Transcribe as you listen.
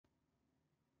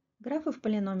Graph of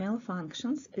polynomial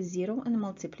functions, zero and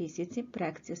multiplicity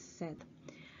practice set.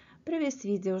 Previous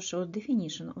video showed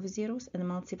definition of zeros and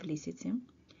multiplicity.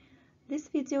 This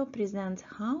video presents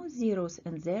how zeros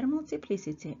and their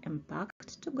multiplicity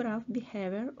impact to graph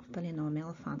behavior of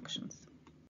polynomial functions.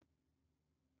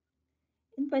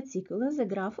 In particular, the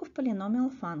graph of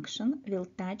polynomial function will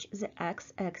touch the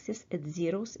x-axis at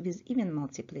zeros with even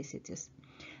multiplicities.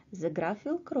 The graph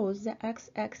will cross the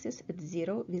x-axis at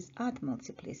 0 with odd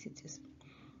multiplicities.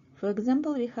 For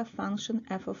example, we have function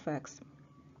f of x.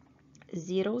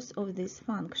 Zeros of this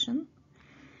function,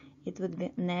 it would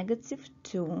be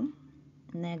 -2,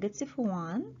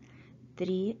 -1,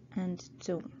 3, and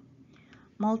 2.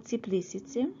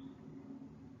 Multiplicity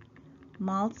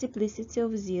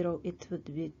of 0, it would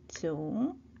be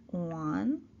 2,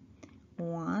 1,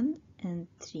 1, and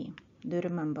 3. Do you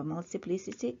remember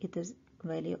multiplicity? It is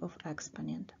value of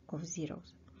exponent of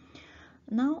zeros.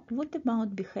 Now, what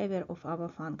about behavior of our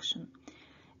function?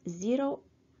 0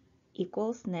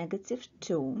 equals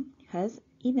 -2 has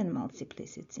even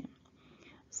multiplicity.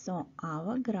 So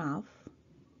our graph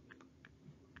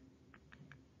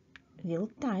will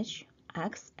touch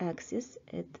x-axis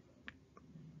at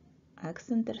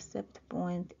x-intercept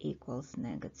point equals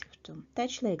 -2.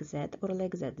 Touch like that or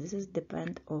like that. This is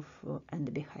depend of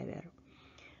and behavior.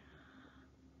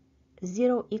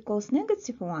 0 equals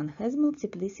 -1 has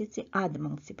multiplicity, odd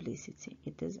multiplicity.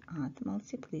 It is odd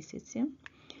multiplicity.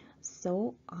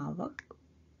 So our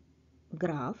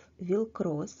graph will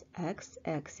cross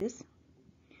x-axis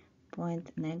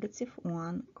point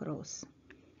 -1 cross.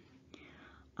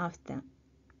 After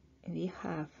we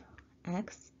have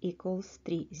x equals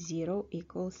 3, 0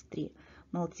 equals 3,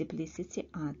 multiplicity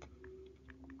odd.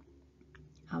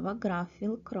 Our graph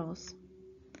will cross.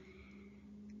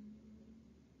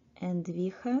 And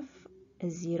we have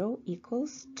 0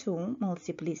 equals 2,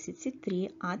 multiplicity 3,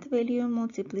 odd value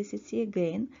multiplicity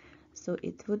again, so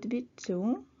it would be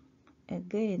 2,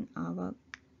 again our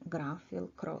graph will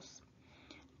cross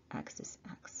axis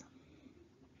x.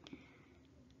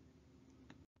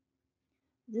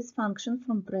 This function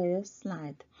from previous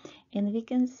slide, and we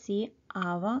can see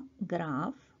our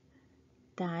graph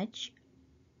touch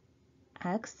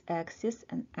x-axis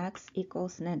and x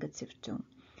equals -2.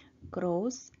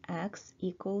 Cross x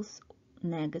equals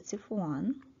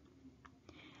 -1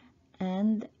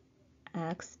 and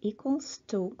x equals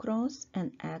 2 cross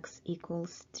and x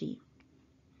equals 3.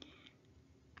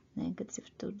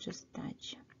 -2 just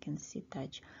touch, you can see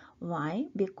touch. Why?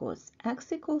 Because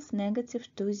x equals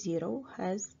 -2, 0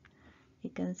 has,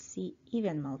 you can see,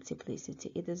 even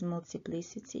multiplicity. It is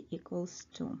multiplicity equals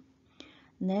 2.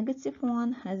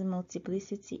 -1 has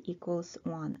multiplicity equals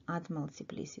 1, odd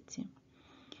multiplicity.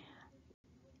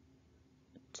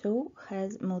 2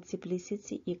 has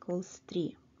multiplicity equals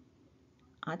 3,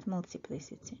 odd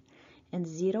multiplicity, and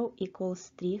 0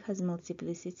 equals 3 has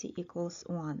multiplicity equals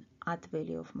 1, odd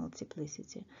value of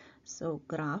multiplicity. So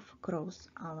graph cross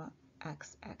our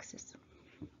x-axis.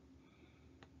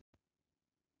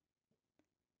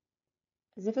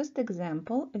 The first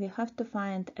example, we have to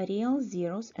find real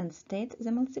zeros and state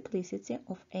the multiplicity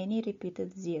of any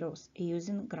repeated zeros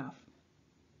using graph.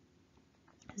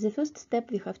 The first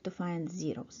step, we have to find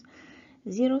zeros.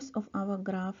 Zeros of our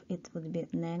graph, it would be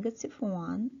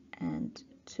 -1 and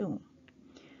 2.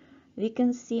 We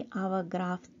can see our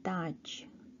graph touch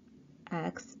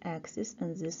x-axis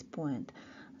and this point.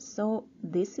 So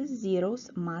these zeros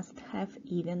must have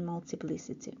even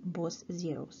multiplicity, both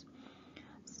zeros.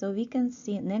 So we can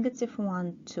see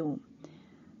 -1, 2.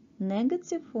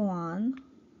 -1,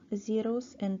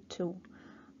 zeros and 2.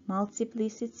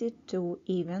 Multiplicity 2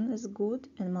 even is good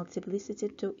and multiplicity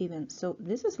 2 even. So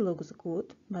this looks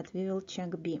good, but we will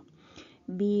check B.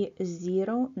 B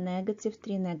 0,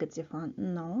 -3, -1.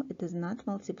 No, it is not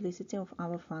multiplicity of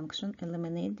our function.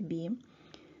 Eliminate B.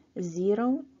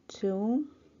 0, 2,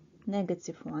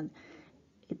 -1.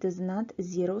 It is not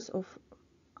zeros of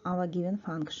our given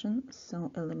function,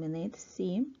 so eliminate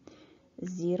C.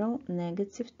 0,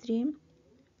 -3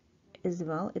 as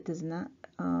well. It is not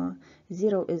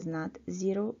 0 is not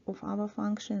 0 of our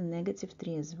function,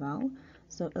 -3 as well,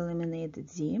 so eliminate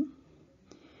D.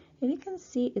 We can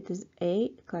see it is A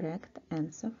correct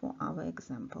answer for our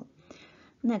example.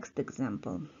 Next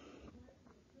example.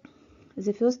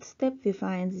 The first step, we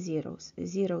find zeros.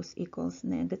 Zeros equals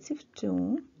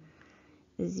 -2,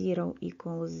 0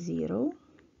 equals 0,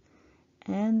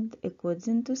 and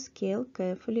according to scale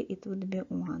carefully it would be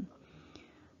 1.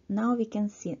 Now we can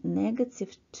see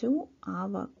 -2,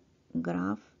 our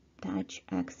graph touch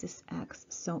axis x,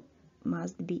 so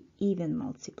must be even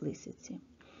multiplicity.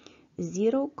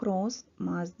 0 cross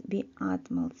must be odd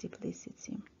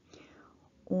multiplicity.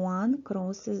 1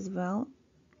 crosses well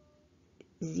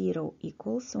 0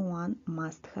 equals 1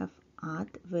 must have add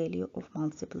value of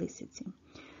multiplicity.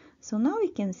 So now we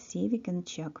can see, we can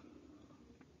check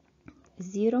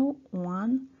 0,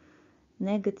 1,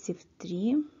 negative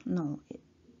 3, no,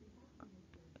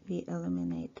 we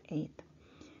eliminate 8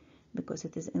 because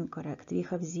it is incorrect. We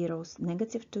have zeros,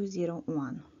 negative 2, 0,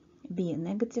 1. B,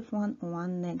 negative 1,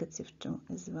 1, negative 2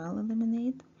 as well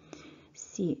eliminate.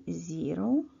 C,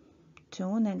 0,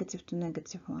 2, negative 2,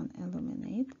 negative 1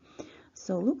 eliminate.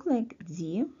 So look like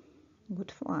D,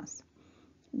 good for us.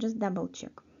 Just double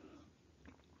check.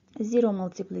 0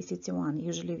 multiplicity 1,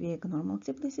 usually we ignore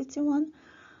multiplicity 1.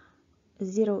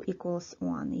 0 equals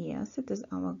 1, yes, it is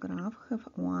our graph, have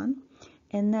 1.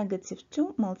 And negative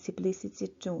 2 multiplicity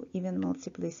 2, even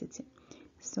multiplicity.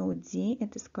 So D,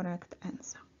 it is correct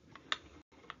answer.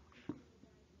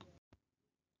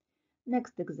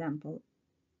 Next example.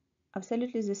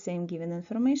 Absolutely the same given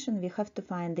information. We have to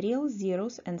find real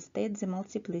zeros and state the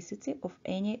multiplicity of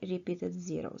any repeated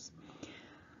zeros.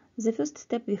 The first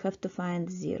step, we have to find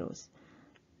zeros.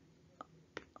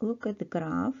 Look at the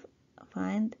graph,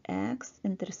 find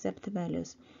x-intercept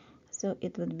values. So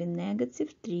it would be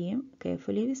negative 3,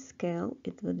 carefully we scale,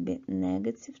 it would be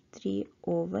negative 3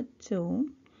 over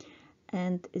 2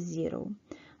 and 0.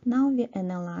 Now we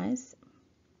analyze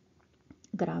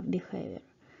graph behavior.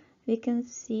 We can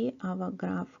see our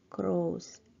graph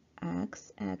cross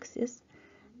x-axis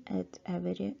at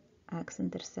every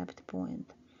x-intercept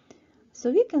point.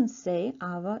 So we can say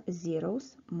our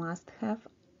zeros must have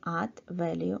add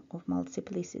value of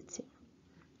multiplicity.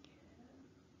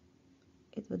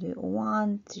 It would be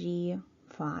 1, 3,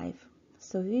 5.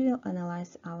 So we will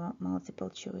analyze our multiple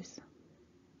choice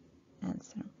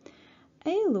answer.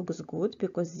 A looks good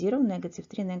because 0, negative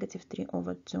 3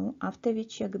 over 2. After we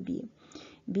check B.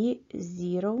 B,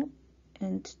 0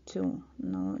 and 2.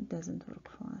 No, it doesn't work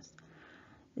for us.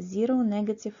 0,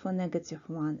 negative for negative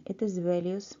 1. It is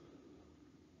values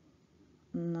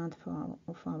not for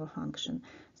our function.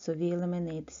 So we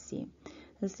eliminate C.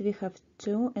 Thus we have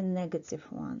 2 and negative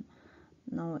 1.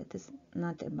 No, it is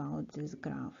not about this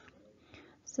graph.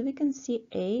 So we can see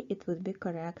A, it would be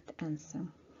correct answer.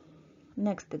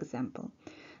 Next example.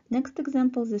 Next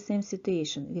example, the same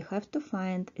situation. We have to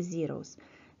find zeros.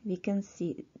 We can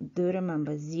see, do you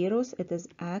remember zeros? It is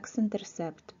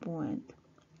x-intercept point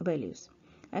values.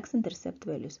 X-intercept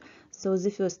values. So the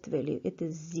first value, it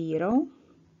is 0.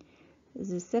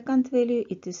 The second value,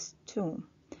 it is 2.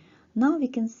 Now we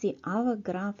can see our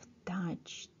graph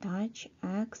touch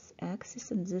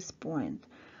x-axis at this point.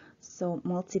 So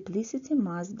multiplicity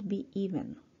must be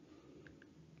even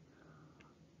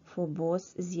for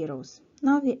both zeros.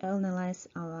 Now we analyze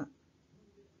our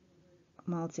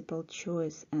multiple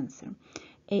choice answer.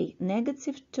 A,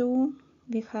 negative 2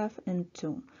 we have and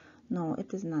 2. No,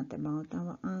 it is not about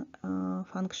our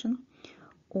function.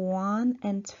 1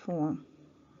 and 4.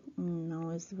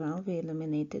 No, as well, we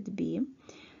eliminated B.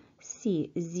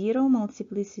 C, 0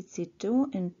 multiplicity 2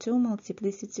 and 2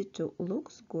 multiplicity 2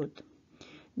 looks good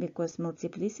because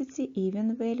multiplicity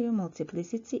even value,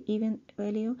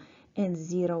 and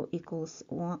 0 equals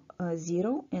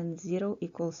 0 and 0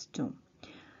 equals 2.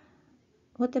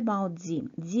 What about D?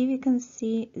 D we can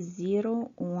see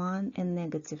 0, 1 and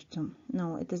negative 2.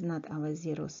 No, it is not our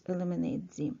zeros. Eliminate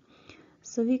D.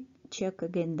 So we check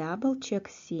again, double check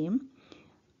C.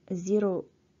 0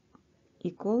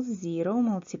 equals 0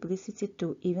 multiplicity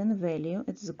 2 even value,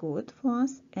 it's good for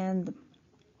us, and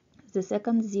the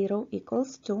second 0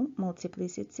 equals 2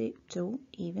 multiplicity 2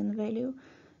 even value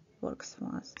works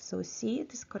for us. So C,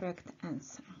 it is correct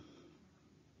answer.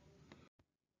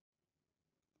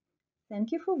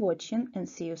 Thank you for watching and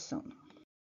see you soon.